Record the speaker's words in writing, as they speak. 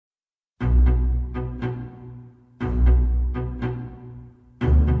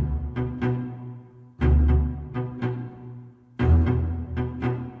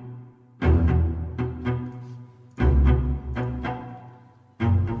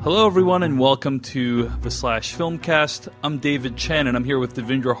Hello, everyone, and welcome to the Slash Filmcast. I'm David Chen, and I'm here with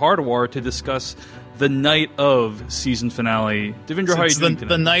Devindra Hardawar to discuss the night of season finale. Devindra, how are you doing today?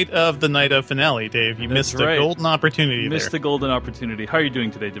 The night of finale, Dave. You missed a golden opportunity there. Missed a golden opportunity. How are you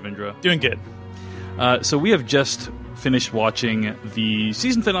doing today, Devindra? Doing good. So we have just finished watching the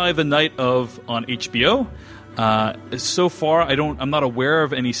season finale, The Night of, on HBO. So far, I'm not aware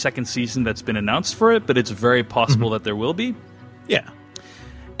of any second season that's been announced for it, but it's very possible that there will be. Yeah.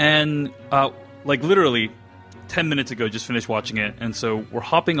 And, literally 10 minutes ago, just finished watching it. And so we're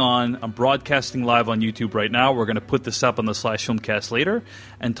hopping on. I'm broadcasting live on YouTube right now. We're going to put this up on the Slash Filmcast later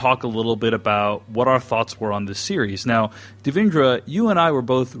and talk a little bit about what our thoughts were on this series. Now, Devindra, you and I were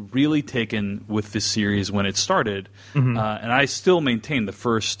both really taken with this series when it started. And I still maintain the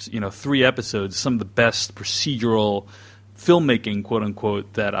first, 3 episodes, some of the best procedural filmmaking, quote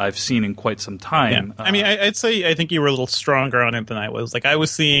unquote, that I've seen in quite some time. Yeah. I'd say I think you were a little stronger on it than I was. I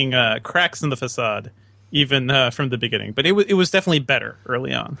was seeing cracks in the facade, even from the beginning. But it was definitely better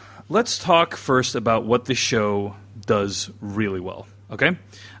early on. Let's talk first about what the show does really well. Okay,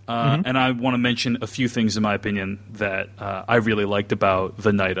 and I want to mention a few things in my opinion that I really liked about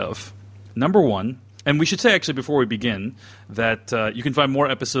The Night of. Number one. And we should say, actually, before we begin, that you can find more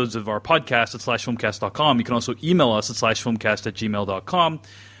episodes of our podcast at slashfilmcast.com. You can also email us at slashfilmcast@gmail.com.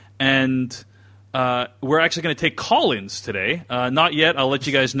 And we're actually going to take call-ins today. Not yet. I'll let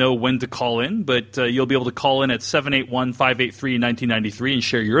you guys know when to call in. But you'll be able to call in at 781-583-1993 and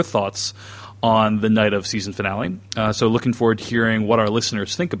share your thoughts on the night of season finale. So looking forward to hearing what our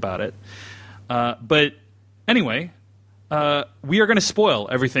listeners think about it. But anyway, we are going to spoil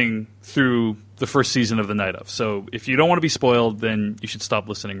everything through the first season of The Night of. So if you don't want to be spoiled, then you should stop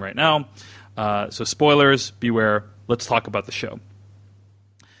listening right now. So spoilers, beware. Let's talk about the show.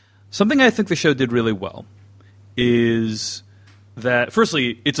 Something I think the show did really well is that,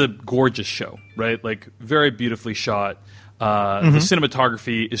 firstly, it's a gorgeous show, right? Very beautifully shot. The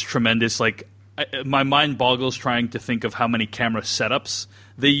cinematography is tremendous. My mind boggles trying to think of how many camera setups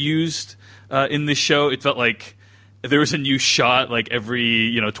they used in this show. It felt like there was a new shot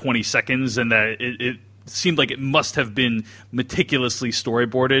every 20 seconds, and that it seemed like it must have been meticulously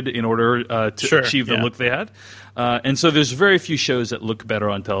storyboarded in order to achieve the look they had. And so there's very few shows that look better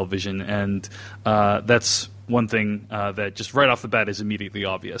on television, and that's one thing that just right off the bat is immediately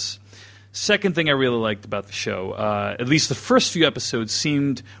obvious. Second thing I really liked about the show, at least the first few episodes,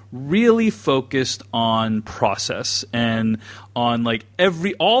 seemed really focused on process and on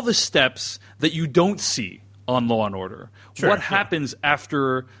all the steps that you don't see on Law and Order. What happens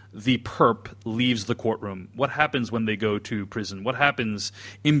after the perp leaves the courtroom? What happens when they go to prison? What happens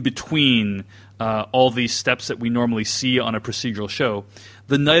in between all these steps that we normally see on a procedural show?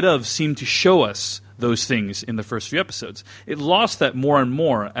 The Night of seemed to show us those things in the first few episodes. It lost that more and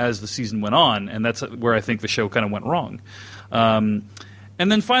more as the season went on, and that's where I think the show kind of went wrong. And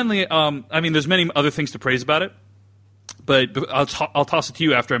then finally, there's many other things to praise about it. But I'll toss it to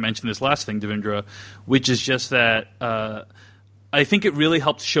you after I mention this last thing, Devindra, which is just that I think it really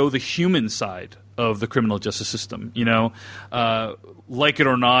helped show the human side of the criminal justice system. Like it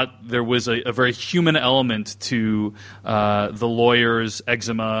or not, there was a very human element to the lawyer's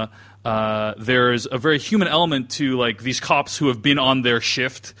eczema. There's a very human element to these cops who have been on their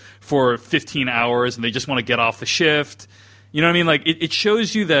shift for 15 hours and they just want to get off the shift. You know what I mean? It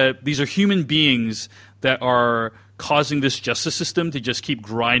shows you that these are human beings that are causing this justice system to just keep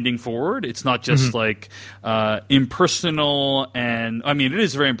grinding forward. It's not just impersonal, and it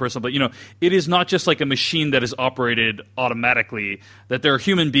is very impersonal, but it is not just like a machine that is operated automatically, that there are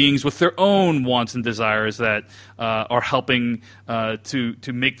human beings with their own wants and desires that are helping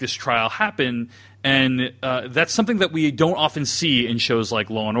to make this trial happen. And that's something that we don't often see in shows like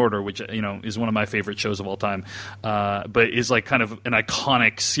Law and Order, which is one of my favorite shows of all time, but is kind of an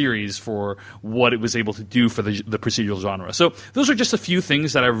iconic series for what it was able to do for the procedural genre. So those are just a few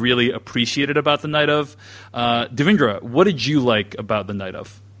things that I really appreciated about The Night of. Devindra, what did you like about The Night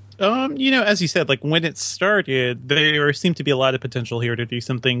of? As you said, when it started, there seemed to be a lot of potential here to do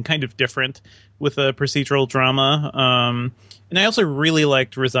something kind of different with a procedural drama. And I also really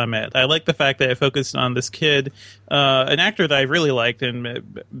liked Riz Ahmed. I liked the fact that it focused on this kid, an actor that I really liked,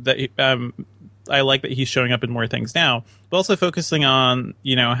 and that I like that he's showing up in more things now, but also focusing on,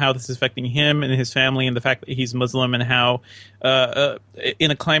 how this is affecting him and his family, and the fact that he's Muslim, and how,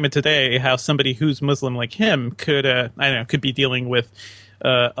 in a climate today, how somebody who's Muslim like him could be dealing with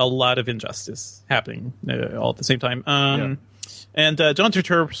a lot of injustice happening all at the same time. And John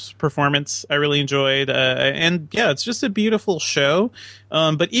Turturro's performance I really enjoyed. And yeah, it's just a beautiful show.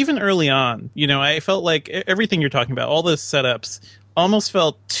 But even early on, I felt like everything you're talking about, all those setups, almost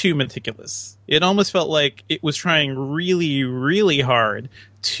felt too meticulous. It almost felt like it was trying really, really hard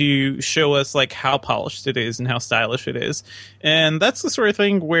to show us like how polished it is and how stylish it is. And that's the sort of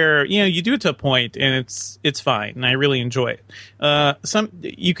thing where, you do it to a point and it's fine, and I really enjoy it.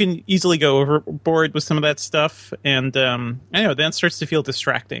 You can easily go overboard with some of that stuff, and I know then it starts to feel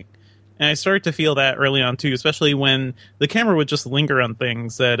distracting. And I started to feel that early on, too, especially when the camera would just linger on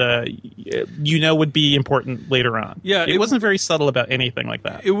things that, would be important later on. Yeah, it wasn't very subtle about anything like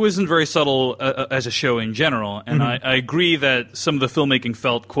that. It wasn't very subtle as a show in general. And I agree that some of the filmmaking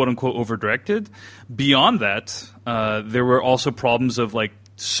felt, quote-unquote, over-directed. Beyond that, there were also problems of, like,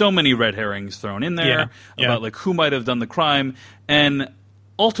 so many red herrings thrown in there about, like, who might have done the crime. And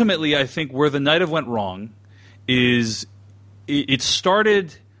ultimately, I think where the night of went wrong is it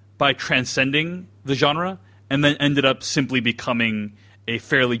started by transcending the genre, and then ended up simply becoming a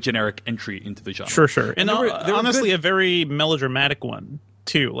fairly generic entry into the genre. Sure. And honestly, a very melodramatic one,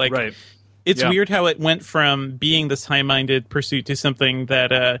 too. Like, right. It's weird how it went from being this high-minded pursuit to something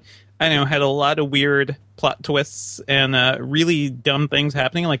that, had a lot of weird plot twists and really dumb things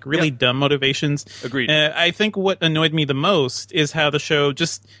happening, like really dumb motivations. Agreed. I think what annoyed me the most is how the show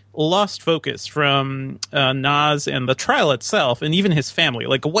just lost focus from Nas and the trial itself, and even his family.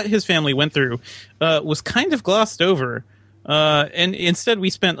 Like, what his family went through was kind of glossed over. And instead we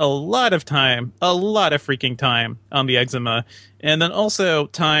spent a lot of freaking time on the eczema, and then also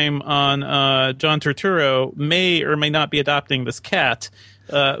time on John Turturro may or may not be adopting this cat,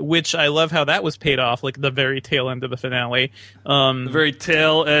 which I love how that was paid off, like the very tail end of the finale. The very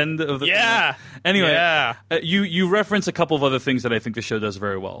tail end of the finale. Anyway, you reference a couple of other things that I think the show does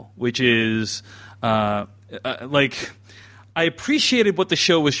very well, which is like, I appreciated what the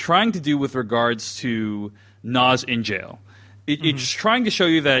show was trying to do with regards to Nas in jail. It's trying to show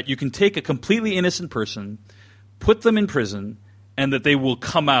you that you can take a completely innocent person, put them in prison, and that they will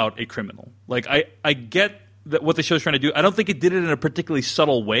come out a criminal. Like, I get that what the show's trying to do. I don't think it did it in a particularly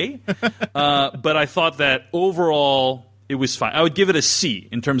subtle way, but I thought that overall it was fine. I would give it a C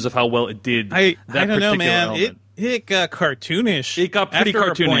in terms of how well it did. I don't know, man. Element. It got cartoonish. It got pretty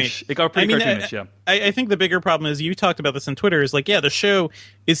cartoonish. Yeah. I think the bigger problem is, you talked about this on Twitter, is like, the show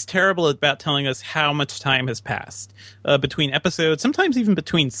is terrible about telling us how much time has passed between episodes, sometimes even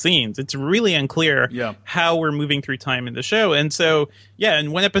between scenes. It's really unclear how we're moving through time in the show. And so,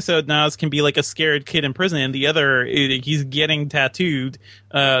 in one episode, Nas can be like a scared kid in prison, and the other, he's getting tattooed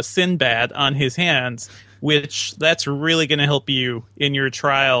Sinbad on his hands, which that's really going to help you in your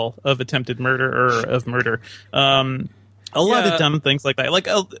trial of attempted murder or of murder. A lot of dumb things like that. Like,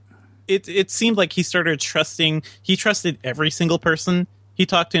 it seemed like he trusted every single person he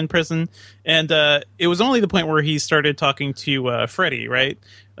talked to in prison. And it was only the point where he started talking to Freddie, right?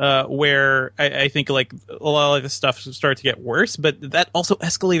 Where I think, like, a lot of the stuff started to get worse, but that also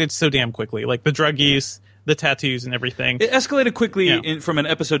escalated so damn quickly. Like, the drug use, the tattoos and everything. It escalated quickly from an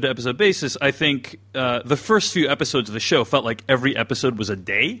episode-to-episode basis. I think the first few episodes of the show felt like every episode was a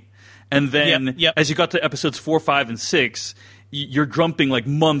day. And then as you got to episodes 4, 5, and 6, you're jumping like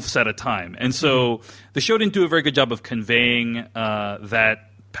months at a time. And so the show didn't do a very good job of conveying that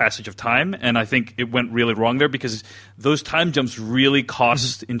passage of time, and I think it went really wrong there, because those time jumps really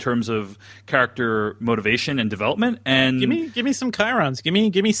cost in terms of character motivation and development. And give me some chyrons, give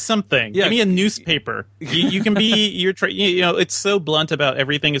me something, give me a newspaper. You can be it's so blunt about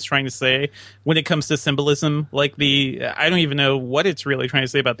everything it's trying to say when it comes to symbolism. Like, I don't even know what it's really trying to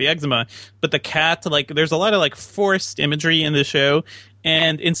say about the eczema, but the cat, like, there's a lot of like forced imagery in the show,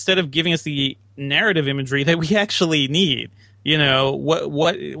 and instead of giving us the narrative imagery that we actually need.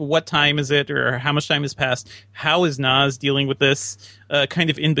 What time is it, or how much time has passed? How is Nas dealing with this kind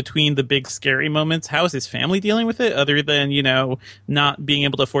of in between the big scary moments? How is his family dealing with it, other than, not being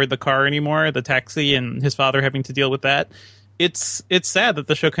able to afford the car anymore, the taxi, and his father having to deal with that? It's sad that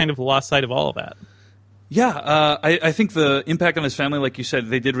the show kind of lost sight of all of that. Yeah, I think the impact on his family, like you said,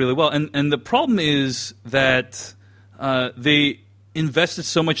 they did really well. And the problem is that they invested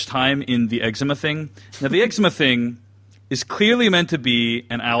so much time in the eczema thing. Now, the eczema thing is clearly meant to be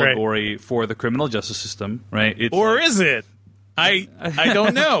an allegory for the criminal justice system, right? Or is it? I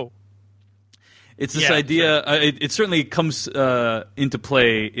don't know. It's this idea. Sure. It certainly comes into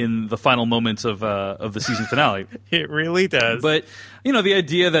play in the final moments of the season finale. It really does. But the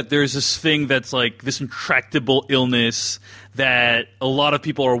idea that there's this thing that's like this intractable illness that a lot of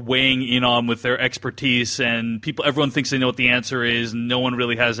people are weighing in on with their expertise, and everyone thinks they know what the answer is, and no one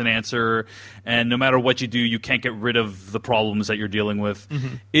really has an answer, and no matter what you do, you can't get rid of the problems that you're dealing with.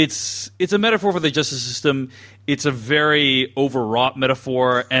 Mm-hmm. It's a metaphor for the justice system. It's a very overwrought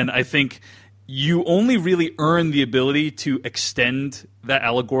metaphor, and I think you only really earn the ability to extend that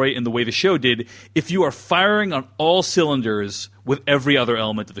allegory in the way the show did if you are firing on all cylinders with every other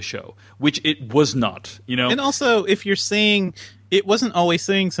element of the show, which it was not, you know? And also, if you're saying it wasn't always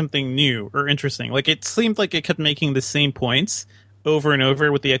saying something new or interesting, like it seemed like it kept making the same points over and over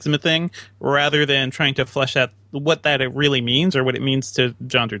with the eczema thing, rather than trying to flesh out what that it really means, or what it means to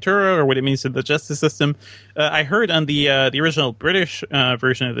John Turturro, or what it means to the justice system. I heard on the original British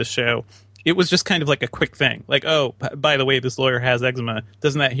version of this show, it was just kind of like a quick thing. Like, oh, by the way, this lawyer has eczema.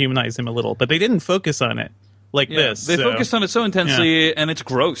 Doesn't that humanize him a little? But they didn't focus on it like this. They focused on it so intensely, and it's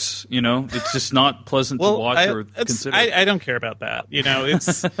gross. You know, it's just not pleasant to watch or consider. I don't care about that. You know,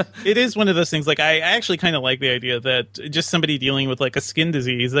 it is one of those things. Like, I actually kind of like the idea that just somebody dealing with like a skin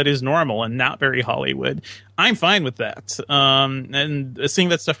disease that is normal and not very Hollywood. I'm fine with that. And seeing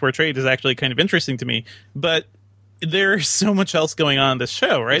that stuff portrayed is actually kind of interesting to me. But there's so much else going on in this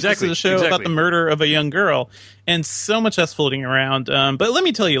show, right? Exactly. This is a show about the murder of a young girl, and so much else floating around. But let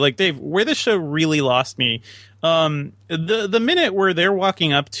me tell you, like, Dave, where this show really lost me, the minute where they're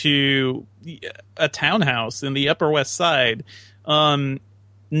walking up to a townhouse in the Upper West Side,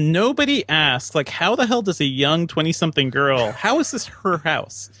 nobody asked, like, how the hell does a young 20-something girl, how is this her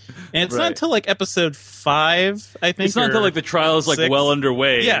house? And it's not until, like, episode 5, I think. It's not until, like, the trial is, like, 6. Well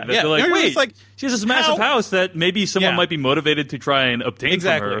underway. Yeah, They're like, wait, like, she has this massive house that maybe someone might be motivated to try and obtain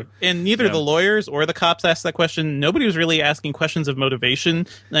from her. And neither the lawyers or the cops asked that question. Nobody was really asking questions of motivation.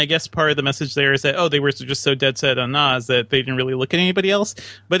 And I guess part of the message there is that, they were just so dead set on Nas that they didn't really look at anybody else.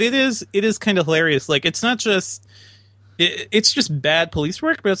 But it is kind of hilarious. Like, it's not just... It's just bad police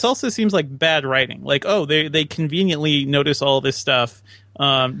work, but it also seems like bad writing. Like, they conveniently notice all this stuff,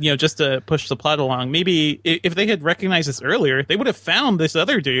 just to push the plot along. Maybe if they had recognized this earlier, they would have found this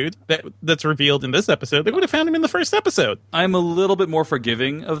other dude that's revealed in this episode. They would have found him in the first episode. I'm a little bit more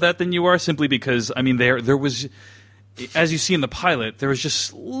forgiving of that than you are, simply because, I mean, there was... As you see in the pilot, there was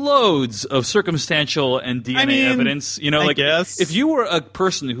just loads of circumstantial and DNA evidence. You know, I guess. If you were a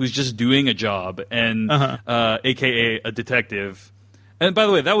person who's just doing a job and, AKA a detective. And by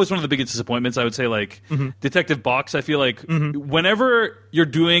the way, that was one of the biggest disappointments. I would say, like, Detective Box, I feel like whenever you're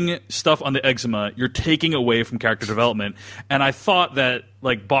doing stuff on the eczema, you're taking away from character development. And I thought that,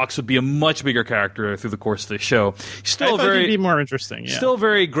 like, Box would be a much bigger character through the course of the show. Still he'd be more interesting. Yeah. Still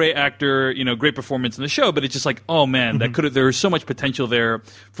very great actor, great performance in the show. But it's just like, oh man, there was so much potential there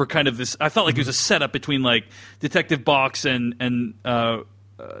for kind of this. I felt like it was a setup between, like, Detective Box and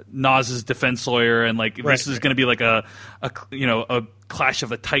Nas's defense lawyer, and like this is going to be like a clash of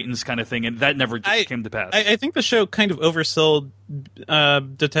the titans kind of thing, and that never came to pass. I think the show kind of oversold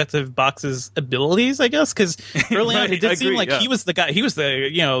Detective Box's abilities, I guess, because early on it did seem like he was the guy. He was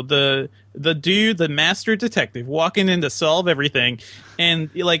the dude, the master detective, walking in to solve everything,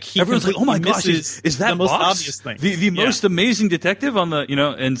 and like everyone's like, "Oh my gosh, is that the most Box? obvious thing, the most amazing detective on the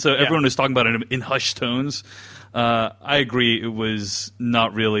And so everyone was talking about it in hushed tones. I agree, it was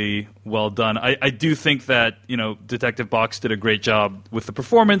not really well done. I do think that Detective Box did a great job with the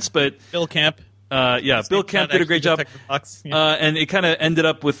performance, but Bill Camp, Bill Camp did a great job. Box, and it kind of ended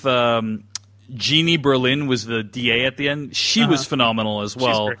up with Jeannie Berlin was the DA at the end. She was phenomenal as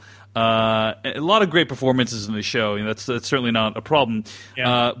well. A lot of great performances in the show. That's certainly not a problem.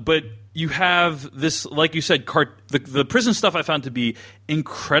 Yeah. But you have this, like you said, the prison stuff I found to be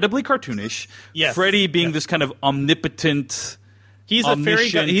incredibly cartoonish. Yes. Freddie being this kind of omnipotent. He's a fairy.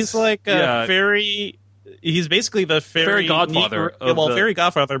 He's like a fairy. He's basically the fairy godfather. Fairy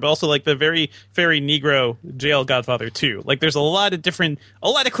godfather, but also like the very fairy Negro jail godfather too. Like there's a lot of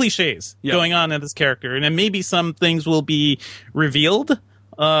cliches going on in this character, and then maybe some things will be revealed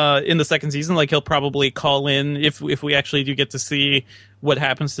in the second season. Like he'll probably call in if we actually do get to see what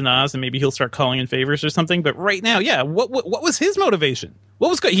happens to Nas, and maybe he'll start calling in favors or something. But right now, what was his motivation? What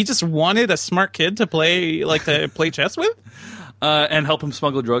was good? He just wanted a smart kid to play chess with. And help him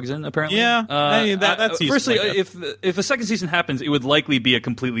smuggle drugs in, apparently. Yeah, that's firstly, if a second season happens, it would likely be a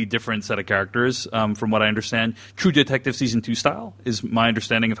completely different set of characters, from what I understand. True Detective Season 2 style is my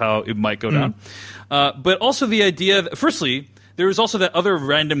understanding of how it might go down. But also the idea that, firstly, there was also that other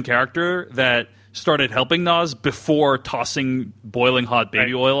random character that started helping Nas before tossing boiling hot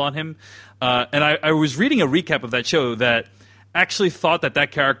baby oil on him. And I was reading a recap of that show that actually thought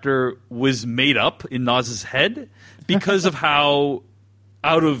that character was made up in Nas's head because of how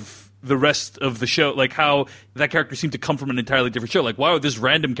out of the rest of the show, like how that character seemed to come from an entirely different show. Like, why would this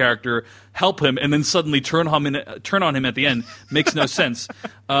random character help him and then suddenly turn on him at the end? Makes no sense.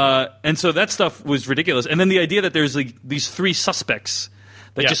 And so that stuff was ridiculous. And then the idea that there's like these three suspects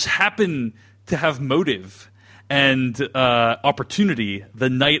that just happen to have motive. and opportunity the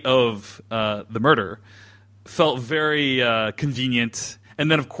night of the murder felt very convenient. And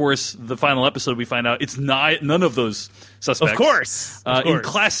then, of course, the final episode, we find out it's not none of those suspects. Of course. In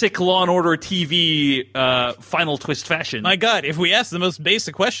classic Law and Order TV final twist fashion. My God, if we asked the most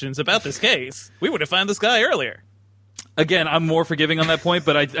basic questions about this case, we would have found this guy earlier. Again, I'm more forgiving on that point,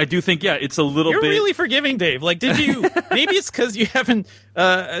 but I do think, it's a little You're bit... really forgiving, Dave. Like, did you... Maybe it's because you haven't...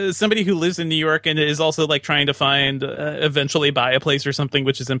 somebody who lives in New York and is also, like, trying to find... eventually buy a place or something,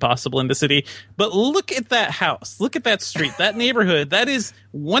 which is impossible in the city. But look at that house. Look at that street. That neighborhood. That is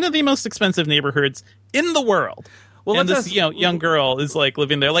one of the most expensive neighborhoods in the world. Well, and this young girl is like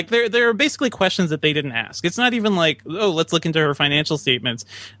living there. Like there are basically questions that they didn't ask. It's not even like, oh, let's look into her financial statements.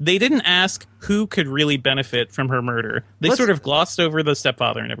 They didn't ask who could really benefit from her murder. They sort of glossed over the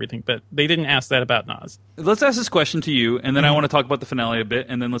stepfather and everything, but they didn't ask that about Nas. Let's ask this question to you, and then I want to talk about the finale a bit,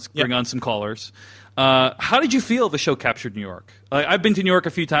 and then let's bring on some callers. How did you feel the show captured New York? I've been to New York a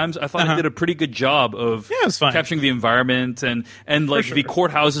few times. I thought it did a pretty good job of capturing the environment and like the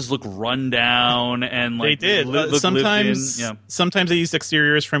courthouses look run down and like they did. Sometimes they used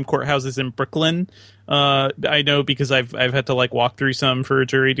exteriors from courthouses in Brooklyn. I know because I've had to like walk through some for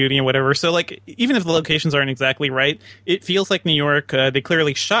jury duty and whatever. So like even if the locations aren't exactly right, it feels like New York. They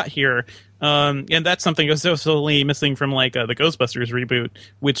clearly shot here. And that's something that was totally missing from like the Ghostbusters reboot,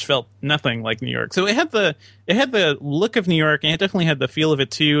 which felt nothing like New York. So it had the look of New York, and it definitely had the feel of it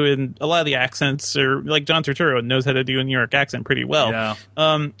too. And a lot of the accents, or like John Turturro knows how to do a New York accent pretty well.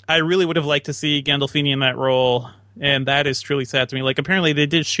 Yeah. I really would have liked to see Gandolfini in that role, and that is truly sad to me. Like apparently they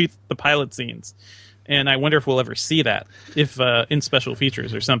did shoot the pilot scenes. And I wonder if we'll ever see that, if in special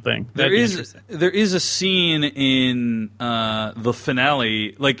features or something. There is a scene in the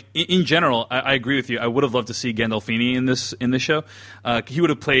finale. Like in general, I agree with you. I would have loved to see Gandolfini in this show. He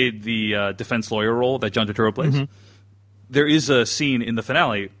would have played the defense lawyer role that John Turturro plays. Mm-hmm. There is a scene in the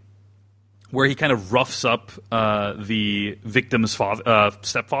finale where he kind of roughs up the victim's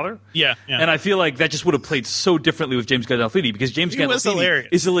stepfather. Yeah. And I feel like that just would have played so differently with James Gandolfini, because James Gandolfini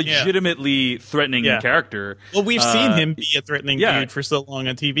is a legitimately threatening character. Well, we've seen him be a threatening dude for so long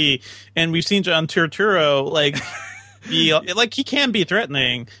on TV, and we've seen John Turturro he can be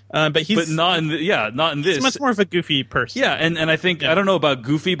threatening, but not in this. He's much more of a goofy person. Yeah, and I think I don't know about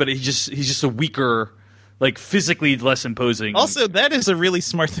goofy, but he's just a weaker. Like physically less imposing. Also, that is a really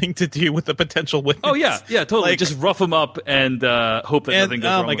smart thing to do with a potential witness. Oh yeah, totally. Like, just rough him up and hope that nothing goes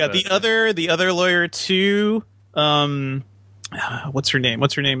wrong. Oh my god, the other lawyer too. What's her name?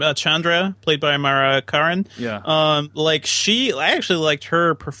 Chandra, played by Amara Karan. Yeah. I actually liked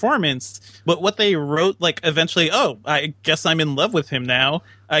her performance, but what they wrote, like eventually, I guess I'm in love with him now.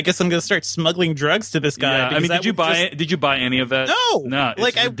 I guess I'm going to start smuggling drugs to this guy. Yeah. I mean, did you buy any of that? No.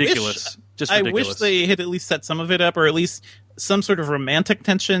 It's ridiculous. I wish they had at least set some of it up, or at least some sort of romantic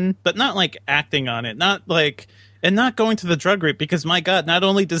tension, but not like acting on it, not going to the drug route, because my God, not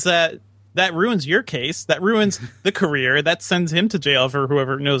only does that ruins your case, that ruins the career, that sends him to jail for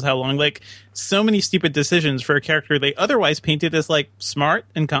whoever knows how long. Like so many stupid decisions for a character they otherwise painted as like smart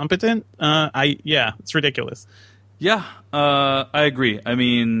and competent. It's ridiculous. Yeah, I agree. I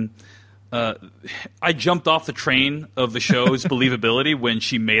mean, I jumped off the train of the show's believability when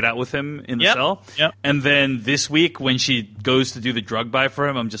she made out with him in the cell. Yep. And then this week when she goes to do the drug buy for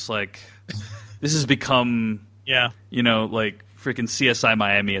him, I'm just like, this has become, like freaking CSI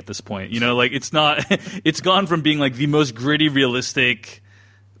Miami at this point. Like it's not, it's gone from being like the most gritty, realistic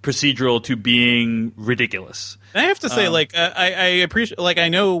procedural to being ridiculous. I have to say, I appreciate, I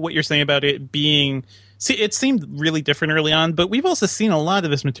know what you're saying about it being. See, it seemed really different early on, but we've also seen a lot of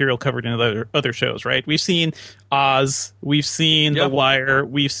this material covered in other shows, right? We've seen Oz, we've seen The Wire,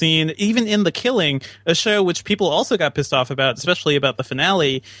 we've seen, even in The Killing, a show which people also got pissed off about, especially about the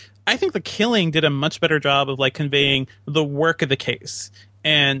finale. I think The Killing did a much better job of conveying the work of the case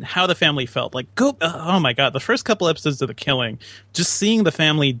and how the family felt. Oh my God, the first couple episodes of The Killing, just seeing the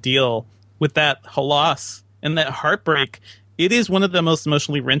family deal with that loss and that heartbreak. It is one of the most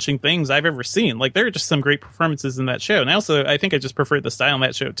emotionally wrenching things I've ever seen. There are just some great performances in that show. And I think I just preferred the style in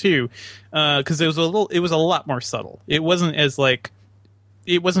that show too, because it was a lot more subtle. It wasn't as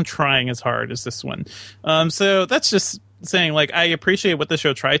it wasn't trying as hard as this one. So that's just saying, I appreciate what the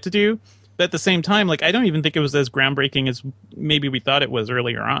show tried to do, but at the same time, I don't even think it was as groundbreaking as maybe we thought it was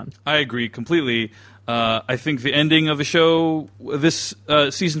earlier on. I agree completely. I think the ending of the show, this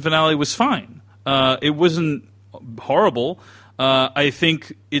season finale, was fine. It wasn't horrible. I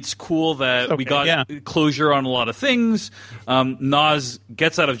think it's cool that we got closure on a lot of things. Nas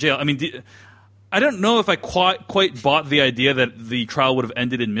gets out of jail. I mean, I don't know if I quite bought the idea that the trial would have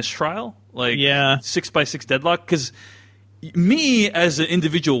ended in mistrial. like Yeah. 6x6 deadlock. Because me as an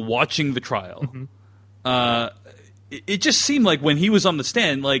individual watching the trial, it just seemed like when he was on the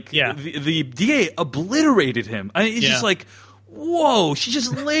stand, like the DA obliterated him. I mean, it's just like, whoa, she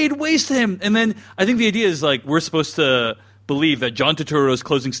just laid waste to him. And then I think the idea is like we're supposed to believe that John Turturro's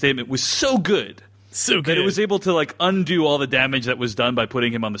closing statement was so good. So good. That it was able to like undo all the damage that was done by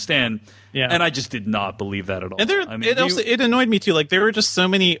putting him on the stand. Yeah. And I just did not believe that at all. And it annoyed me too. Like there were just so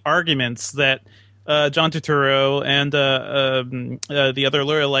many arguments that John Turturro and the other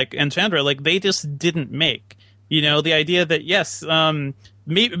lawyer, like, and Chandra, like, they just didn't make. You know, the idea that, yes,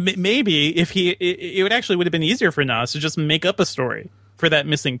 maybe if it would have been easier for Nas to just make up a story for that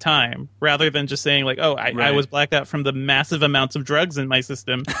missing time rather than just saying, like, oh, I was blacked out from the massive amounts of drugs in my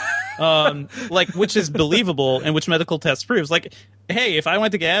system, like, which is believable and which medical test proves. Like, hey, if I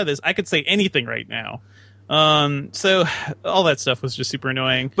wanted to get out of this, I could say anything right now. So all that stuff was just super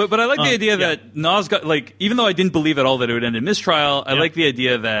annoying. But I like the idea that Nas got, like, even though I didn't believe at all that it would end in mistrial, I like the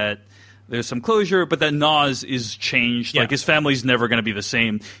idea that there's some closure, but that Nas is changed. Like, his family's never going to be the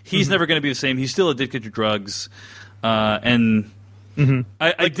same. He's never going to be the same. He's still addicted to drugs. And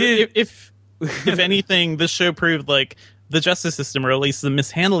I did... If anything, this show proved, like, the justice system, or at least the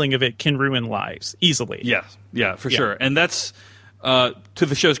mishandling of it, can ruin lives easily. Yeah, for sure. And that's... to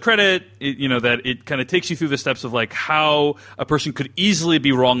the show's credit, that it kind of takes you through the steps of like how a person could easily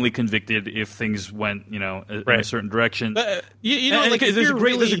be wrongly convicted if things went, in a certain direction.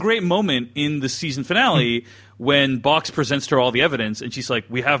 There's a great moment in the season finale when Box presents to her all the evidence, and she's like,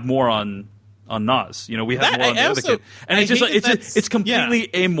 "We have more on Nas. We have more on the other kid." And it's just like it's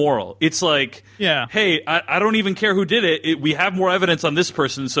completely amoral. It's like, hey, I don't even care who did it. We have more evidence on this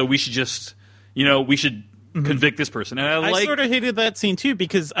person, so we should just, convict this person. And I sort of hated that scene too,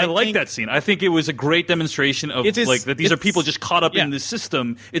 because I like that scene. I think it was a great demonstration of that these are people just caught up in this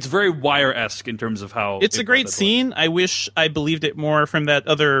system. It's very Wire-esque in terms of how it's a great scene. I wish I believed it more from the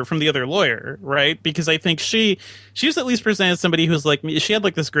other lawyer, right? Because I think she was at least presented as somebody who's like, she had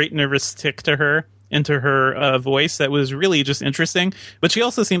like this great nervous tick to her into her voice that was really just interesting. But she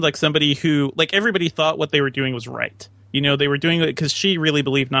also seemed like somebody who, like, everybody thought what they were doing was right. They were doing it because she really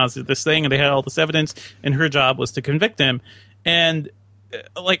believed Nas did this thing, and they had all this evidence, and her job was to convict him. And,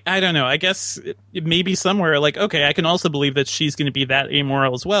 like, I don't know. I guess it may be somewhere, like, okay, I can also believe that she's going to be that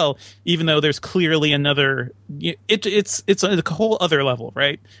amoral as well, even though there's clearly another... It's a whole other level,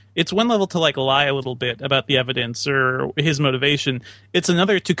 right? It's one level to, like, lie a little bit about the evidence or his motivation. It's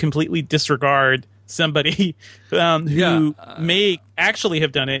another to completely disregard somebody who may actually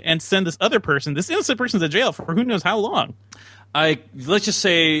have done it and send this innocent person to jail for who knows how long. Let's just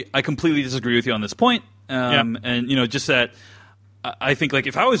say I completely disagree with you on this point. And just that I think, like,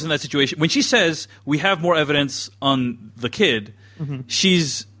 if I was in that situation, when she says we have more evidence on the kid,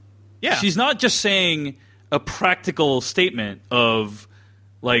 she's not just saying a practical statement of,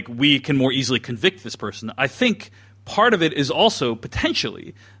 like, we can more easily convict this person. I think part of it is also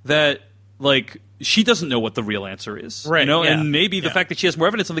potentially that, like, she doesn't know what the real answer is, right? And maybe the fact that she has more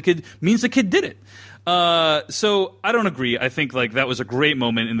evidence on the kid means the kid did it. So I don't agree. I think, like, that was a great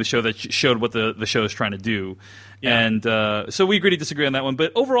moment in the show that showed what the show is trying to do. Yeah. And so we agree to disagree on that one.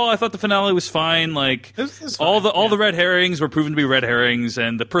 But overall, I thought the finale was fine. Like, it was fine. All the red herrings were proven to be red herrings,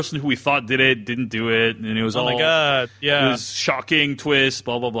 and the person who we thought did it didn't do it, and it was my god, yeah, it was shocking twist,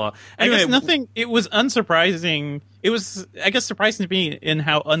 blah blah blah. Anyway, I guess nothing. It was unsurprising. It was, I guess, surprising to me in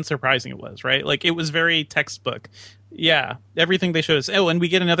how unsurprising it was. Right, like, it was very textbook. Yeah, everything they showed us. Oh, and we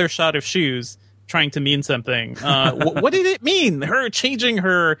get another shot of shoes trying to mean something. What did it mean? Her changing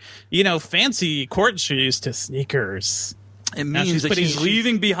her, fancy court shoes to sneakers. It means that she's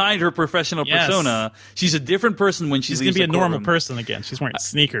leaving behind her professional persona. She's a different person when she's going to be a normal person again. She's wearing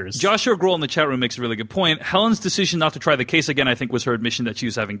sneakers. Joshua Grohl in the chat room makes a really good point. Helen's decision not to try the case again, I think, was her admission that she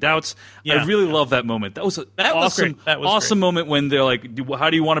was having doubts. I really love that moment. That was an awesome moment when they're like, how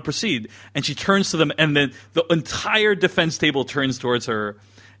do you want to proceed? And she turns to them, and then the entire defense table turns towards her,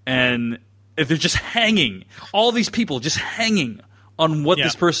 and they're just hanging. All these people just hanging on what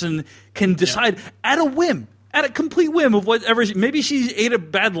this person can decide at a whim. At a complete whim of whatever. Maybe she ate a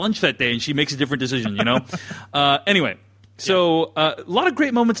bad lunch that day and she makes a different decision, Anyway, so a lot of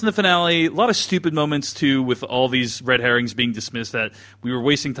great moments in the finale. A lot of stupid moments, too, with all these red herrings being dismissed that we were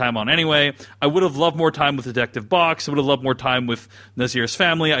wasting time on anyway. I would have loved more time with Detective Box. I would have loved more time with Nazir's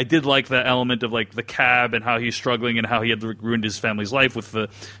family. I did like the element of, like, the cab and how he's struggling and how he had ruined his family's life with the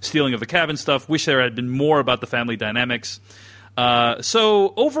stealing of the cab and stuff. Wish there had been more about the family dynamics.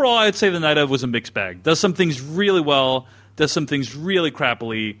 So overall, I'd say The Night Of was a mixed bag. Does some things really well, does some things really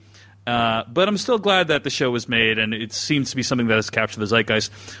crappily. But I'm still glad that the show was made, and it seems to be something that has captured the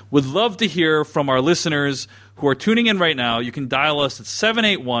zeitgeist. Would love to hear from our listeners who are tuning in right now. You can dial us at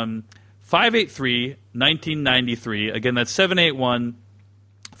 781-583-1993. Again, that's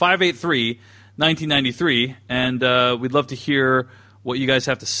 781-583-1993. And we'd love to hear what you guys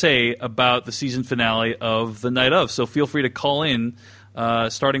have to say about the season finale of The Night Of. So feel free to call in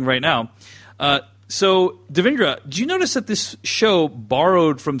starting right now. So, Devindra, do you notice that this show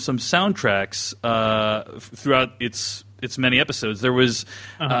borrowed from some soundtracks throughout its many episodes? There was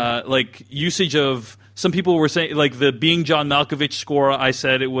like usage of, some people were saying, like the Being John Malkovich score, I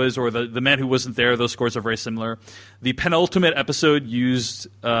said it was, or the Man Who Wasn't There. Those scores are very similar. The penultimate episode used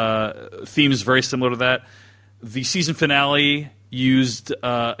themes very similar to that. The season finale used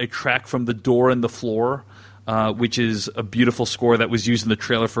a track from The Door and the Floor, which is a beautiful score that was used in the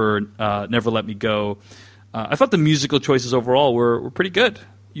trailer for Never Let Me Go. I thought the musical choices overall were pretty good.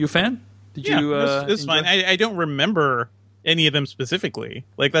 You a fan? Did you? It's fine. I don't remember any of them specifically.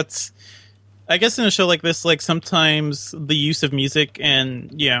 Like that's, I guess in a show like this, like sometimes the use of music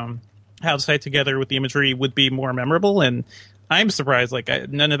and how it's tied together with the imagery would be more memorable. And I'm surprised, like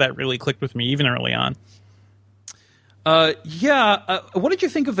none of that really clicked with me even early on. What did you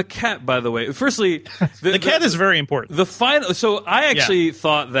think of the cat, by the way? Firstly, the cat is very important. The final. So I actually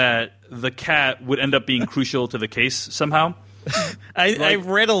thought that the cat would end up being crucial to the case somehow. I've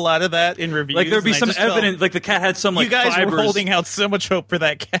read a lot of that in reviews. Like there'd be some evidence, like the cat had some like you guys fibers. were holding out so much hope for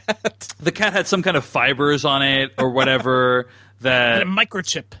that cat. The cat had some kind of fibers on it or whatever that and a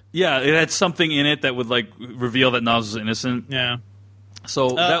microchip. Yeah, it had something in it that would like reveal that Nas was innocent. Yeah. So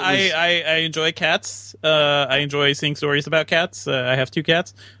that was... I enjoy cats. I enjoy seeing stories about cats. I have 2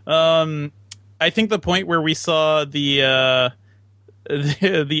 cats. I think the point where we saw the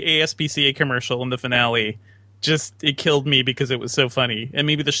ASPCA commercial in the finale, it killed me because it was so funny. And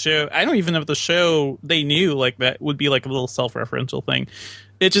maybe the show, I don't even know if the show they knew like that would be like a little self-referential thing.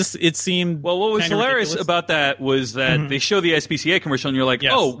 It seemed well. What was hilarious ridiculous about that was that they show the SPCA commercial, and you're like,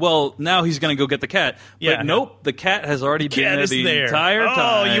 "Oh, well, now he's going to go get the cat." But nope, the cat has already been there the entire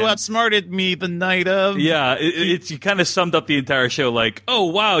time. Oh, you outsmarted me the night of. Yeah, you kind of summed up the entire show like, "Oh,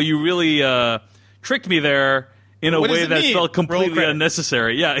 wow, you really tricked me there." In a way that felt completely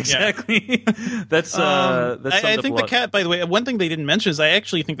unnecessary. Yeah, exactly. Yeah. That's I think the cat, by the way, one thing they didn't mention is I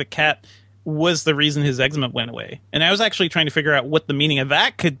actually think the cat was the reason his eczema went away. And I was actually trying to figure out what the meaning of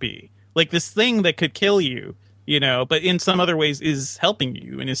that could be. Like this thing that could kill you, but in some other ways is helping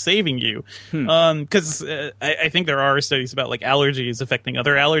you and is saving you. Because I think there are studies about like allergies affecting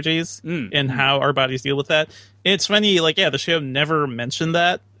other allergies and how our bodies deal with that. It's funny, like, the show never mentioned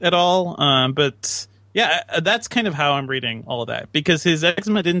that at all. But yeah, that's kind of how I'm reading all of that, because his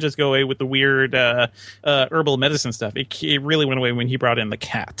eczema didn't just go away with the weird herbal medicine stuff. It really went away when he brought in the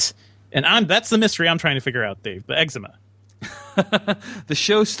cat. And that's the mystery I'm trying to figure out, Dave, the eczema. The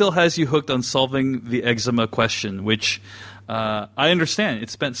show still has you hooked on solving the eczema question, which I understand. It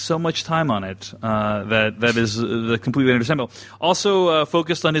spent so much time on it that is completely understandable. Also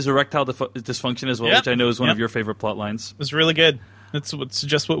focused on his erectile dysfunction as well, which I know is one of your favorite plot lines. It was really good. It's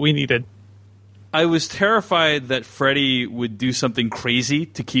just what we needed. I was terrified that Freddy would do something crazy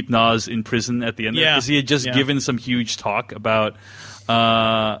to keep Nas in prison at the end, because he had just given some huge talk about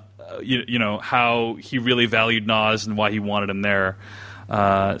how he really valued Nas and why he wanted him there.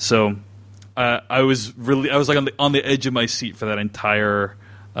 So I was like on the edge of my seat for that entire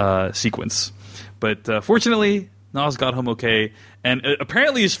sequence. But fortunately, Nas got home okay, and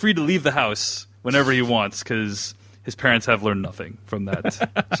apparently is free to leave the house whenever he wants, because his parents have learned nothing from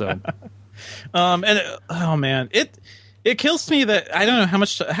that. So. Oh man, it kills me that I don't know how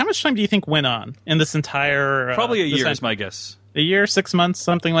much time do you think went on in this entire probably a year is my guess. A year, 6 months,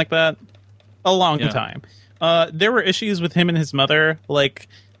 something like that. A long time. There were issues with him and his mother, like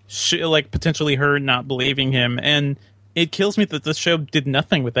potentially her not believing him, and it kills me that the show did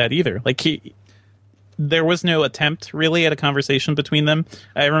nothing with that either. Like there was no attempt really at a conversation between them.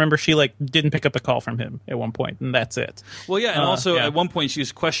 I remember she didn't pick up a call from him at one point, and that's it. Well, yeah, and also at one point she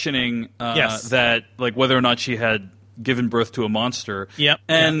was questioning that whether or not she had given birth to a monster. Yep.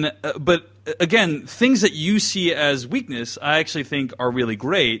 And but again, things that you see as weakness, I actually think are really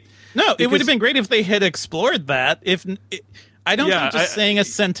great. No, it would have been great if they had explored that. I don't think just saying a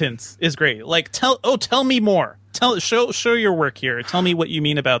sentence is great. Like tell me more. Show your work here. Tell me what you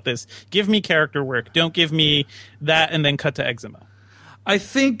mean about this. Give me character work. Don't give me that and then cut to eczema. I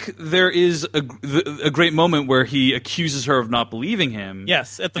think there is a great moment where he accuses her of not believing him.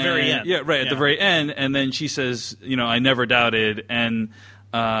 Yes, at the very end. Yeah, right, at the very end. And then she says, I never doubted. And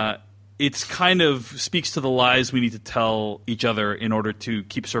it's kind of speaks to the lies we need to tell each other in order to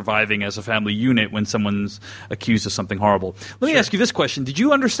keep surviving as a family unit when someone's accused of something horrible. Let me ask you this question. Did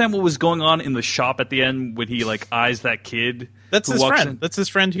you understand what was going on in the shop at the end when he eyes that kid? That's who his walks friend. in? That's his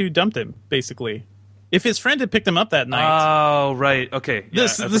friend who dumped him, basically. If his friend had picked him up that night, Oh, right. Okay. Yeah, I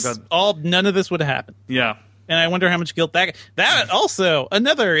forgot. none of this would have happened. Yeah. And I wonder how much guilt that also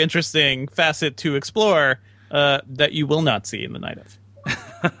another interesting facet to explore that you will not see in the night of.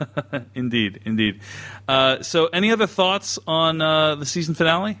 Indeed. So, any other thoughts on the season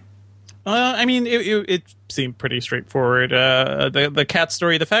finale? I mean, it seemed pretty straightforward. The cat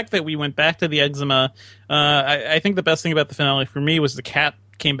story, the fact that we went back to the eczema, I think the best thing about the finale for me was the cat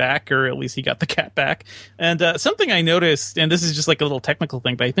came back, or at least he got the cat back. And something I noticed, and this is just like a little technical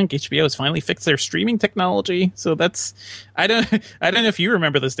thing, but I think HBO has finally fixed their streaming technology. So that's I don't know if you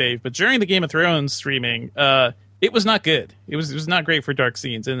remember this, Dave, but during the Game of Thrones streaming, it was not good. It was not great for dark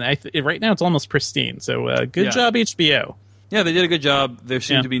scenes, and right now it's almost pristine. So good job, HBO. Yeah, they did a good job. There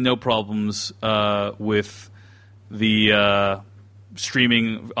seemed to be no problems with the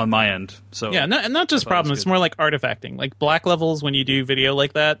streaming on my end. So yeah, not just problems. It's more like artifacting, like black levels when you do video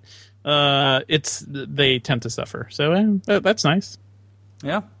like that. They tend to suffer. So that's nice.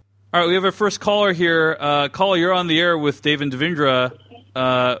 Yeah. All right, we have our first caller here. Caller, you're on the air with Dave and Devindra.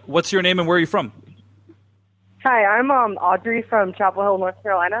 What's your name and where are you from? Hi, I'm Audrey from Chapel Hill, North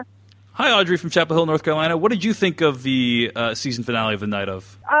Carolina. Hi, Audrey from Chapel Hill, North Carolina. What did you think of the season finale of The Night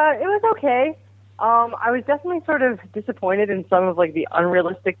of? It was okay. I was definitely sort of disappointed in some of the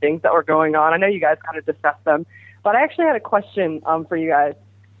unrealistic things that were going on. I know you guys kind of discussed them, but I actually had a question for you guys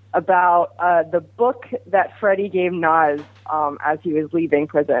about the book that Freddie gave Nas as he was leaving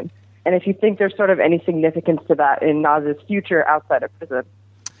prison, and if you think there's sort of any significance to that in Nas's future outside of prison.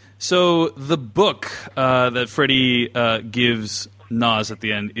 So the book that Freddie gives Nas at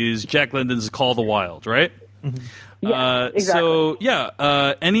the end is Jack London's Call the Wild, right? Mm-hmm. Yeah, exactly.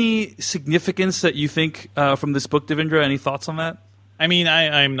 So, any significance that you think from this book, Devindra? Any thoughts on that? I mean,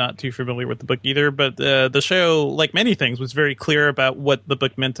 I'm not too familiar with the book either, but the show, like many things, was very clear about what the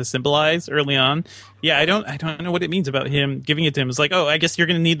book meant to symbolize early on. Yeah, I don't know what it means about him giving it to him. It's like, oh, I guess you're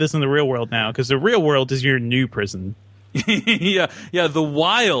going to need this in the real world now, because the real world is your new prison. yeah, the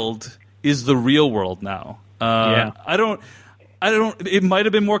wild is the real world now. I don't. It might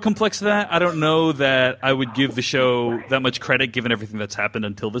have been more complex than that. I don't know that I would give the show that much credit given everything that's happened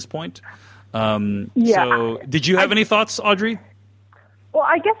until this point. So, did you have any thoughts, Audrey? Well,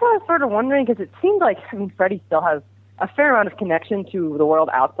 I guess I was sort of wondering because it seemed like Freddie still has a fair amount of connection to the world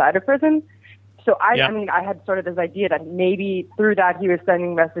outside of prison. So I had sort of this idea that maybe through that he was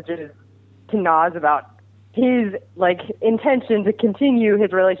sending messages to Nas about his intention to continue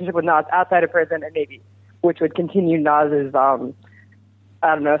his relationship with Nas outside of prison, and maybe which would continue Nas's,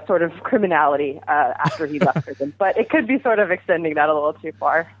 sort of criminality after he left prison. But it could be sort of extending that a little too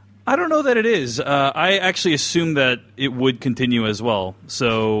far. I don't know that it is. I actually assumed that it would continue as well.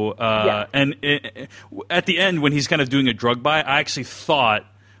 So, and at the end, when he's kind of doing a drug buy, I actually thought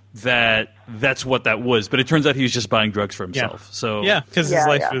that that's what that was. But it turns out he was just buying drugs for himself. Yeah. So because his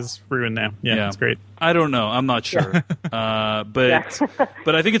life is ruined now. Yeah, it's great. I don't know. I'm not sure. But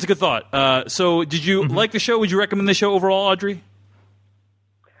I think it's a good thought. So did you like the show? Would you recommend the show overall, Audrey?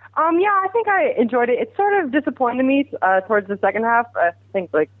 I think I enjoyed it. It sort of disappointed me towards the second half. I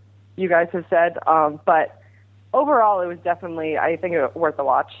think you guys have said. But overall, it was definitely, I think, worth a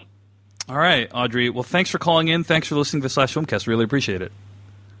watch. All right, Audrey. Well, thanks for calling in. Thanks for listening to the Slash Filmcast. Really appreciate it.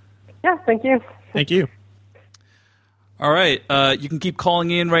 Yeah, thank you. Thank you. All right. You can keep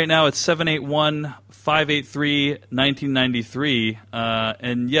calling in right now at 781-583-1993.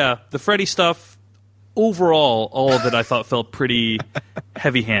 And the Freddie stuff, overall, all of it I thought felt pretty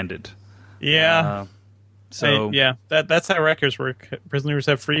heavy-handed. Yeah. That's how records work. Prisoners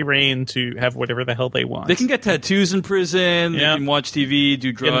have free reign to have whatever the hell they want. They can get tattoos in prison. Yeah. They can watch TV,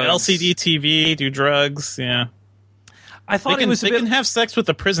 do drugs. Get an LCD TV, do drugs. Yeah. I thought they can have sex with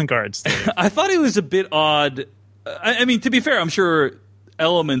the prison guards. I thought it was a bit odd. I mean, to be fair, I'm sure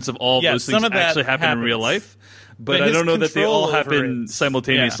elements of all those things actually happen in real life, but I don't know that they all happen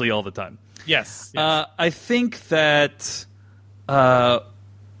simultaneously all the time. Yes. I think that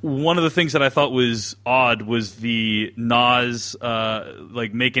one of the things that I thought was odd was the Nas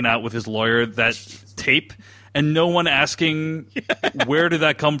making out with his lawyer, that tape. And no one asking where did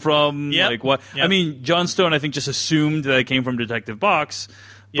that come from? Yep. Like what? Yep. I mean, Jon Stone, I think, just assumed that it came from Detective Box,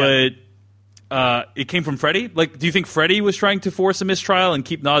 but it came from Freddie. Do you think Freddie was trying to force a mistrial and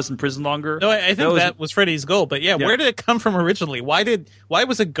keep Nas in prison longer? No, I think that was Freddie's goal. But where did it come from originally? Why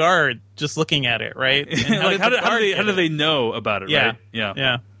was a guard just looking at it? Right? And how did they know about it? Yeah. Right?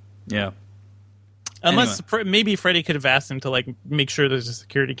 Yeah. Yeah. Unless maybe Freddie could have asked him to like make sure there's a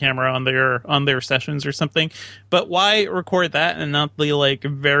security camera on their sessions or something. But why record that and not the like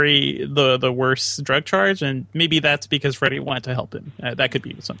the worst drug charge? And maybe that's because Freddie wanted to help him. That could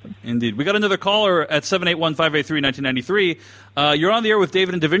be something. Indeed. We got another caller at 781-583-1993. You're on the air with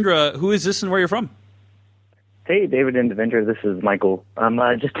David and Devindra. Who is this and where you're from? Hey, David and Devindra, this is Michael. I'm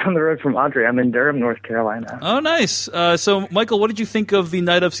just down the road from Audrey. I'm in Durham, North Carolina. Oh, nice. So, Michael, what did you think of the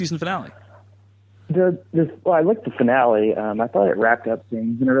night of season finale? I looked at the finale. I thought it wrapped up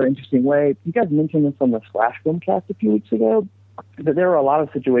things in a really interesting way. You guys mentioned this on the Flash Filmcast a few weeks ago, that there were a lot of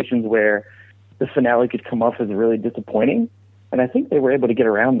situations where the finale could come off as really disappointing, and I think they were able to get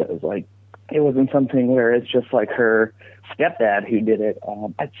around those. Like, it wasn't something where it's just like her stepdad who did it.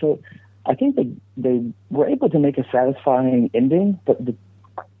 So I think they were able to make a satisfying ending, but the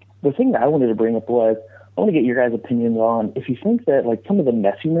thing that I wanted to bring up was, I want to get your guys' opinions on if you think that like some of the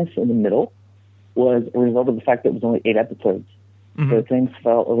messiness in the middle was a result of the fact that it was only 8 episodes. So things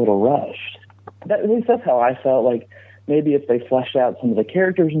felt a little rushed. At least that's how I felt. Like, maybe if they fleshed out some of the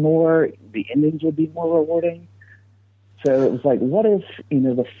characters more, the endings would be more rewarding. So it was like, what if,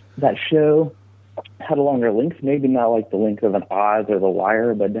 that show had a longer length? Maybe not like the length of an Oz or The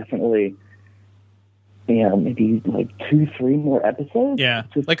Wire, but definitely, maybe like 2-3 more episodes. Yeah,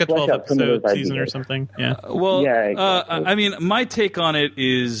 like a 12-episode season or something. Yeah. Exactly. I mean, my take on it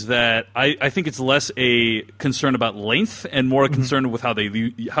is that I think it's less a concern about length and more a concern with how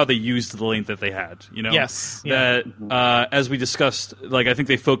they used the length that they had. Yes. That as we discussed, like I think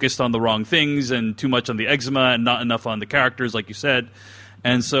they focused on the wrong things and too much on the eczema and not enough on the characters, like you said,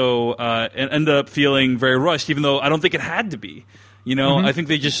 and so it ended up feeling very rushed, even though I don't think it had to be. I think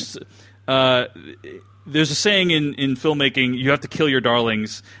they just. There's a saying in filmmaking, you have to kill your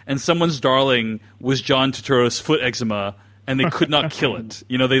darlings, and someone's darling was John Turturro's foot eczema, and they could not kill it.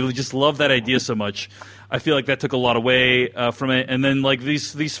 They just love that idea so much. I feel like that took a lot away from it. And then like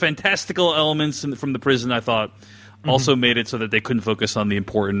these fantastical elements from the prison, I thought, also made it so that they couldn't focus on the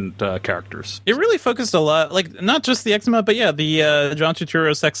important characters. It really focused a lot, like not just the eczema, but the John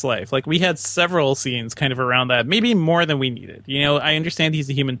Turturro sex life. Like we had several scenes kind of around that, maybe more than we needed. I understand he's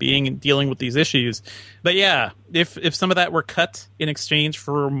a human being and dealing with these issues, but yeah, if some of that were cut in exchange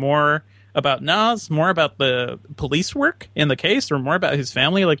for more about Nas, more about the police work in the case, or more about his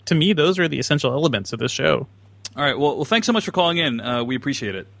family, like to me, those are the essential elements of this show. All right, well, thanks so much for calling in. We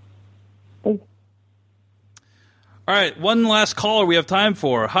appreciate it. Thanks. All right, one last caller we have time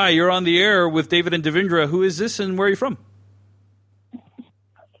for. Hi, you're on the air with David and Devindra. Who is this and where are you from?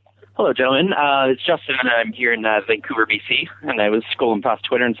 Hello, gentlemen. It's Justin, and I'm here in Vancouver, BC, and I was scrolling past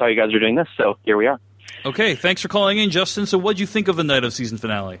Twitter and saw you guys were doing this, so here we are. Okay, thanks for calling in, Justin. So what'd you think of the night of season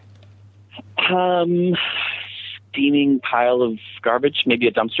finale? Steaming pile of garbage, maybe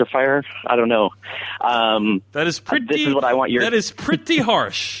a dumpster fire. I don't know. That is pretty. This is what I want your. That is pretty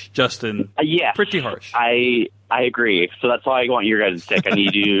harsh, Justin. Yes, pretty harsh. I agree. So that's why I want your guys' take. I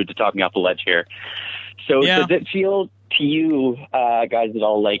need you to talk me off the ledge here. So does it feel to you guys at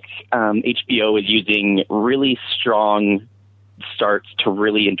all like HBO is using really strong starts to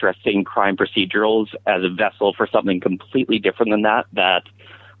really interesting crime procedurals as a vessel for something completely different than that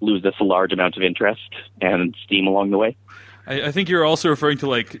lose us a large amount of interest and steam along the way? I think you're also referring to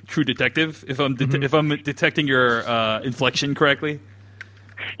like True Detective, if I'm detecting your inflection correctly.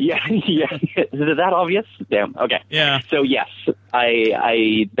 Yeah. Is it that obvious? Damn. Okay. Yeah. So yes,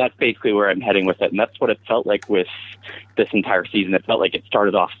 I that's basically where I'm heading with it, and that's what it felt like with this entire season. It felt like it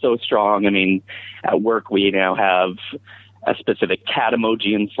started off so strong. I mean, at work we now have a specific cat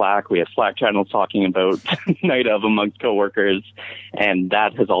emoji in Slack. We have Slack channels talking about night of amongst coworkers, and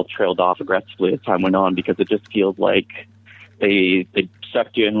that has all trailed off aggressively as time went on because it just feels like they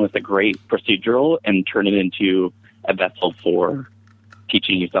sucked you in with a great procedural and turned it into a vessel for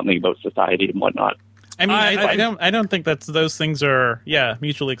teaching you something about society and whatnot. I mean, I don't think that's those things are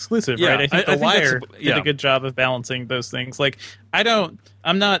mutually exclusive, right? I think The Wire did a good job of balancing those things. Like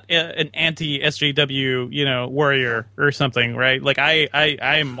I'm not an anti SJW, warrior or something, right? Like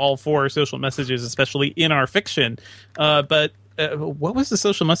I'm all for social messages, especially in our fiction. But what was the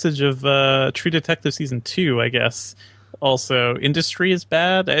social message of True Detective season 2? I guess. Also, industry is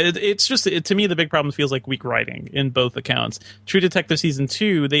bad. It's just, to me, the big problem feels like weak writing in both accounts. True Detective Season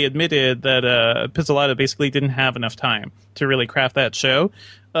 2, they admitted that Pizzolatto basically didn't have enough time to really craft that show.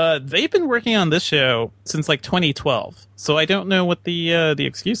 They've been working on this show since like 2012, so I don't know what the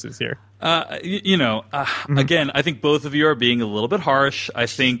excuse is here. Again, I think both of you are being a little bit harsh. I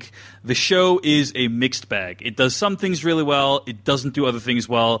think the show is a mixed bag. It does some things really well. It doesn't do other things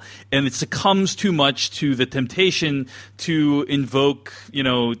well. And it succumbs too much to the temptation to invoke,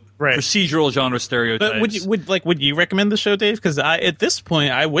 procedural genre stereotypes. But would you recommend the show, Dave? Because at this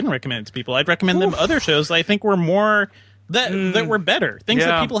point, I wouldn't recommend it to people. I'd recommend them other shows I think were more... That were better. Things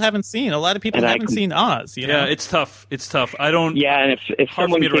that people haven't seen. A lot of people haven't seen Oz. Yeah, it's tough. I don't... Yeah, and if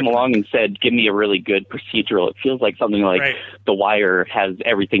someone came along and said, give me a really good procedural, it feels like something like The Wire has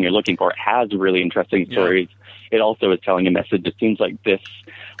everything you're looking for. It has really interesting stories. It also is telling a message. It seems like this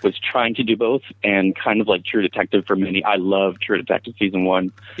was trying to do both, and kind of like True Detective for many. I love True Detective Season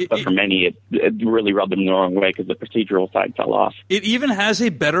 1, but for many, it really rubbed them the wrong way because the procedural side fell off. It even has a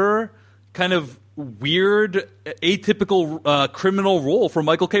better kind of weird, atypical criminal role for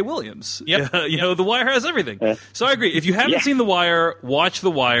Michael K. Williams. Yep. The Wire has everything. So I agree. If you haven't seen The Wire, watch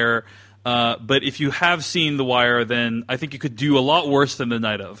The Wire. But if you have seen The Wire, then I think you could do a lot worse than The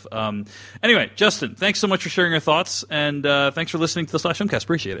Night Of. Anyway, Justin, thanks so much for sharing your thoughts, and thanks for listening to the /Filmcast.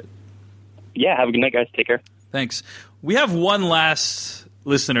 Appreciate it. Yeah, have a good night, guys. Take care. Thanks. We have one last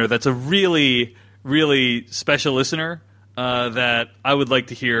listener that's a really, really special listener that I would like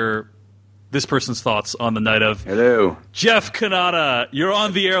to hear this person's thoughts on The Night Of. Hello. Jeff Cannata, you're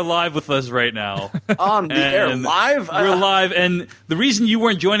on the air live with us right now. On the air live? We're live, and the reason you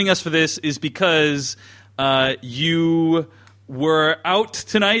weren't joining us for this is because you were out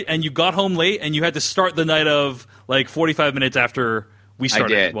tonight and you got home late and you had to start The Night Of like 45 minutes after we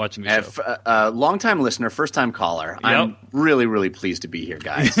started watching the show. Long-time listener, first-time caller. Yep. I'm really, really pleased to be here,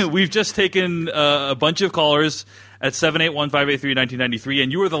 guys. We've just taken a bunch of callers at 781-583-1993,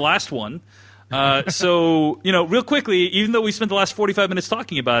 and you were the last one. So, real quickly, even though we spent the last 45 minutes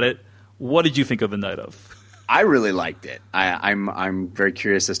talking about it, what did you think of The Night Of? I really liked it. I'm very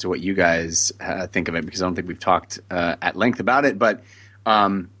curious as to what you guys think of it, because I don't think we've talked at length about it. But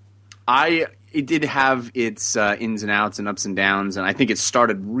it did have its ins and outs and ups and downs, and I think it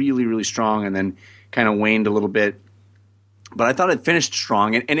started really, really strong and then kind of waned a little bit. But I thought it finished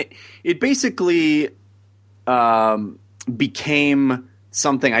strong, and it basically became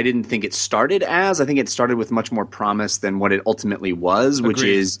something I didn't think it started as. I think it started with much more promise than what it ultimately was,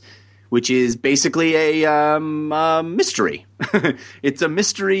 Agreed. which is basically a mystery. It's a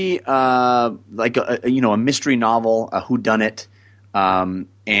mystery, like a mystery novel, a whodunit.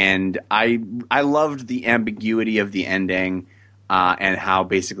 And I loved the ambiguity of the ending, and how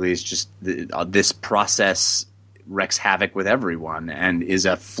basically it's just this process wreaks havoc with everyone and is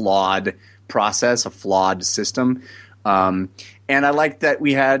a flawed process, a flawed system. And I liked that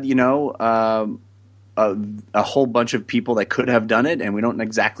we had, a whole bunch of people that could have done it, and we don't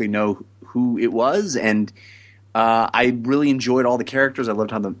exactly know who it was. And I really enjoyed all the characters. I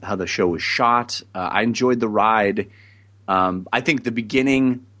loved how the show was shot. I enjoyed the ride. I think the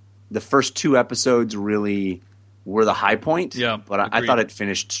beginning, the first 2 episodes really were the high point. Yeah, but I thought it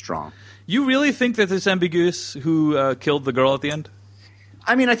finished strong. You really think that it's ambiguous who killed the girl at the end?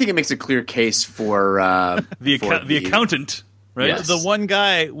 I mean, I think it makes a clear case for the accountant, right? Yes. The one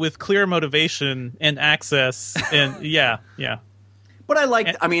guy with clear motivation and access, and yeah. But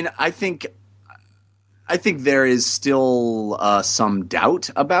I think there is still some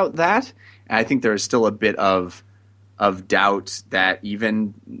doubt about that. And I think there is still a bit of doubt that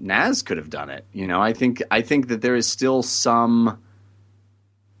even Naz could have done it. I think that there is still some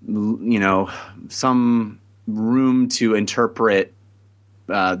room to interpret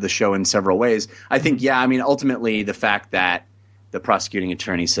the show in several ways. I think, ultimately the fact that the prosecuting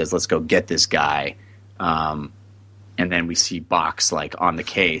attorney says, let's go get this guy, and then we see Box on the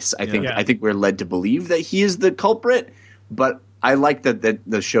case. I think we're led to believe that he is the culprit, but I like that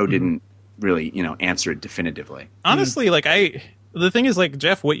the show didn't really, answer it definitively. Honestly, the thing is,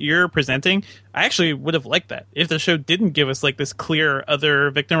 Jeff, what you're presenting, I actually would have liked that if the show didn't give us this clear other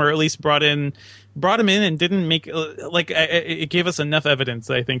victim, or at least brought him in and didn't make it gave us enough evidence,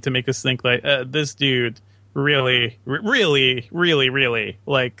 I think, to make us think this dude really, really, really, really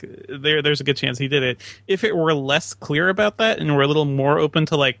there's a good chance he did it. If it were less clear about that and we're a little more open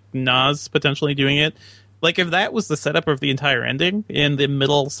to Nas potentially doing it. If that was the setup of the entire ending and the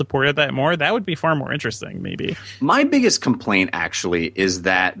middle supported that more, that would be far more interesting, maybe. My biggest complaint, actually, is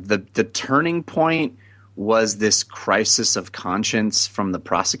that the turning point was this crisis of conscience from the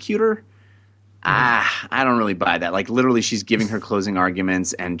prosecutor. I don't really buy that. Literally, she's giving her closing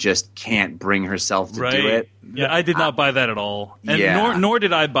arguments and just can't bring herself to do it. Yeah, I did not buy that at all. And nor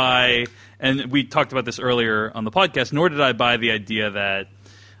did I buy, and we talked about this earlier on the podcast, nor did I buy the idea that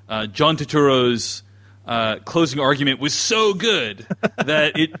John Turturro's closing argument was so good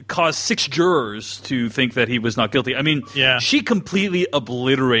that it caused 6 jurors to think that he was not guilty. I mean, she completely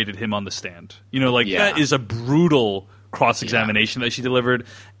obliterated him on the stand. That is a brutal cross-examination that she delivered,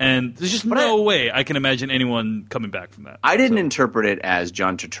 and there's just no way I can imagine anyone coming back from that. I didn't interpret it as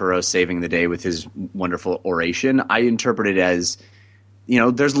John Turturro saving the day with his wonderful oration. I interpret it as,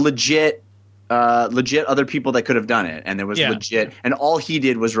 there's legit other people that could have done it, and there was legit, and all he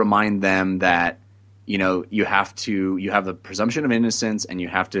did was remind them that, you have the presumption of innocence, and you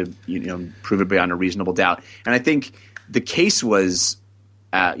have to, prove it beyond a reasonable doubt. And I think the case was,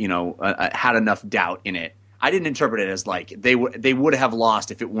 had enough doubt in it. I didn't interpret it as like they would have lost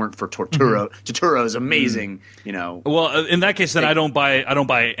if it weren't for Turturro. Turturro's amazing, Well, in that case, then I don't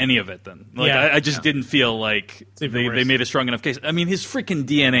buy any of it. Then, I just didn't feel like they made a strong enough case. I mean, his freaking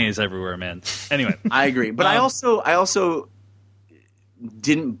DNA is everywhere, man. Anyway, I agree, but I also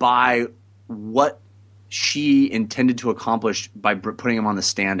didn't buy what she intended to accomplish by putting him on the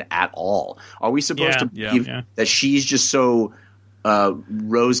stand at all. Are we supposed to believe that she's just so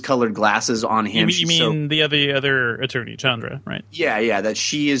rose-colored glasses on him? You mean the other attorney, Chandra, right? Yeah, that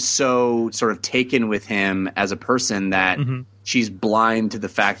she is so sort of taken with him as a person that she's blind to the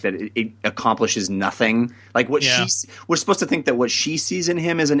fact that it accomplishes nothing. Like we're supposed to think that what she sees in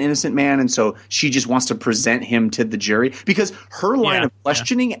him is an innocent man, and so she just wants to present him to the jury because her line of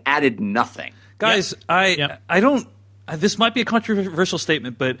questioning added nothing. Guys, I don't. This might be a controversial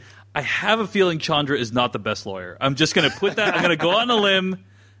statement, but I have a feeling Chandra is not the best lawyer. I'm just going to put that. I'm going to go on a limb,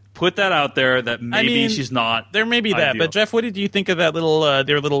 put that out there that maybe she's not. There may be that, but Jeff, what did you think of that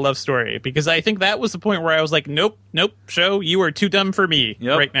their little love story? Because I think that was the point where I was like, nope, show you are too dumb for me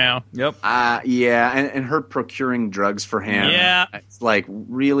right now. Yep. And her procuring drugs for him. Yeah. It's like,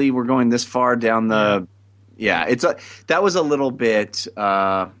 really, we're going this far down the. Yeah, that was a little bit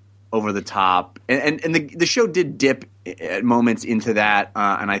over the top, and the show did dip at moments into that,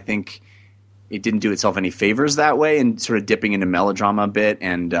 and I think it didn't do itself any favors that way, and sort of dipping into melodrama a bit,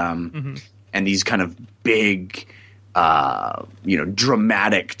 and these kind of big,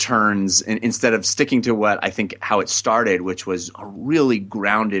 dramatic turns, instead of sticking to what I think how it started, which was a really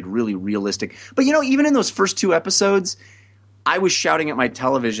grounded, really realistic. But even in those first 2 episodes, I was shouting at my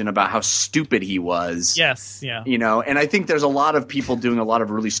television about how stupid he was. Yes, yeah. And I think there's a lot of people doing a lot of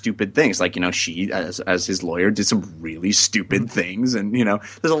really stupid things. Like, she, as his lawyer, did some really stupid things. And, there's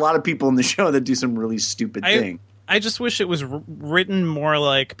a lot of people in the show that do some really stupid things. I just wish it was written more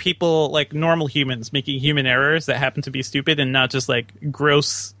like people, like normal humans making human errors that happen to be stupid and not just like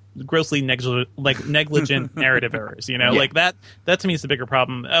grossly negligent narrative errors, like that to me is the bigger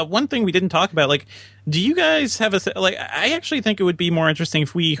problem. One thing we didn't talk about, like, do you guys have I actually think it would be more interesting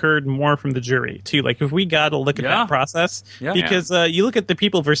if we heard more from the jury too, like if we got a look at that process, because you look at the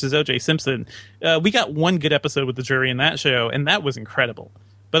People versus O.J. Simpson, we got one good episode with the jury in that show, and that was incredible.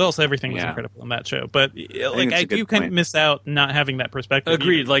 But also everything was incredible in that show. But I do kind of miss out not having that perspective.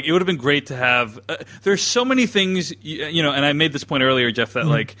 Agreed. Like, it would have been great to have. There's so many things, and I made this point earlier, Jeff, that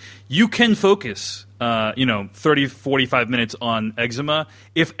like you can focus, 30, 45 minutes on eczema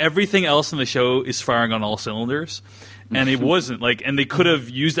if everything else in the show is firing on all cylinders. And it wasn't and they could have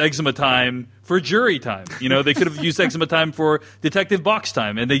used eczema time for jury time. They could have used eczema time for detective box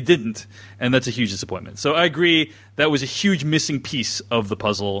time, and they didn't. And that's a huge disappointment. So I agree that was a huge missing piece of the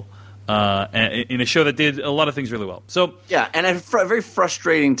puzzle in a show that did a lot of things really well. So and it's very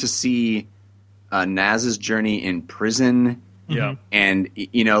frustrating to see Naz's journey in prison. Yeah, and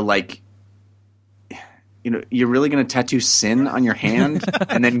you're really going to tattoo sin on your hand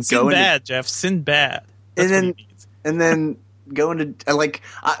and then go into bad, Jeff. Sin bad. And then go into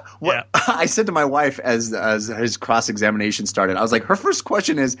I said to my wife as his cross examination started, I was like, her first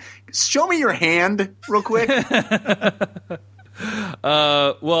question is, "Show me your hand, real quick."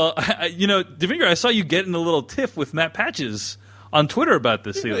 Well, Devindra, I saw you get in a little tiff with Matt Patches on Twitter about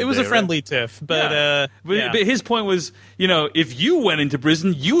this. It was a friendly tiff, but but his point was, if you went into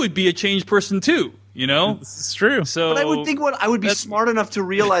prison, you would be a changed person too. It's true. So, but I would think I would be smart enough to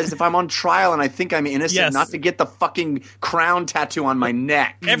realize if I'm on trial and I think I'm innocent, not to get the fucking crown tattoo on my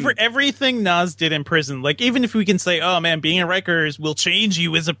neck. Everything Naz did in prison, like even if we can say, oh man, being a Rikers will change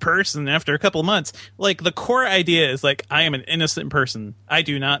you as a person after a couple of months, like the core idea is like, I am an innocent person. I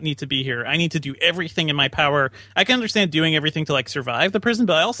do not need to be here. I need to do everything in my power. I can understand doing everything to survive the prison,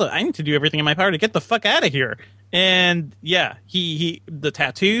 but I need to do everything in my power to get the fuck out of here. And he the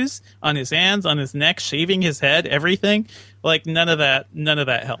tattoos on his hands, on his neck, shaving his head, everything, none of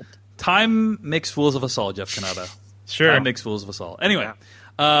that helped. Time makes fools of us all, Jeff Canada. Sure. Time makes fools of us all. Anyway,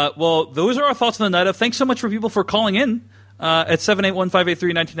 well, those are our thoughts on the night of. Thanks so much for people for calling in. at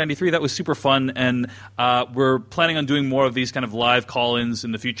 781-583-1993. That was super fun, and we're planning on doing more of these kind of live call-ins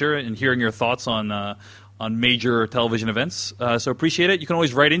in the future and hearing your thoughts on major television events. So appreciate it. You can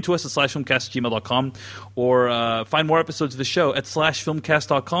always write into us at /filmcast@gmail.com or find more episodes of the show at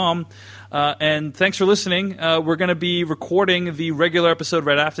 /filmcast.com. And thanks for listening. We're going to be recording the regular episode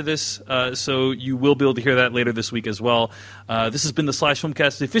right after this, so you will be able to hear that later this week as well. This has been the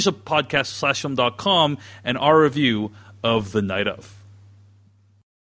 /Filmcast, the official podcast of /film.com, and our review of The Night Of.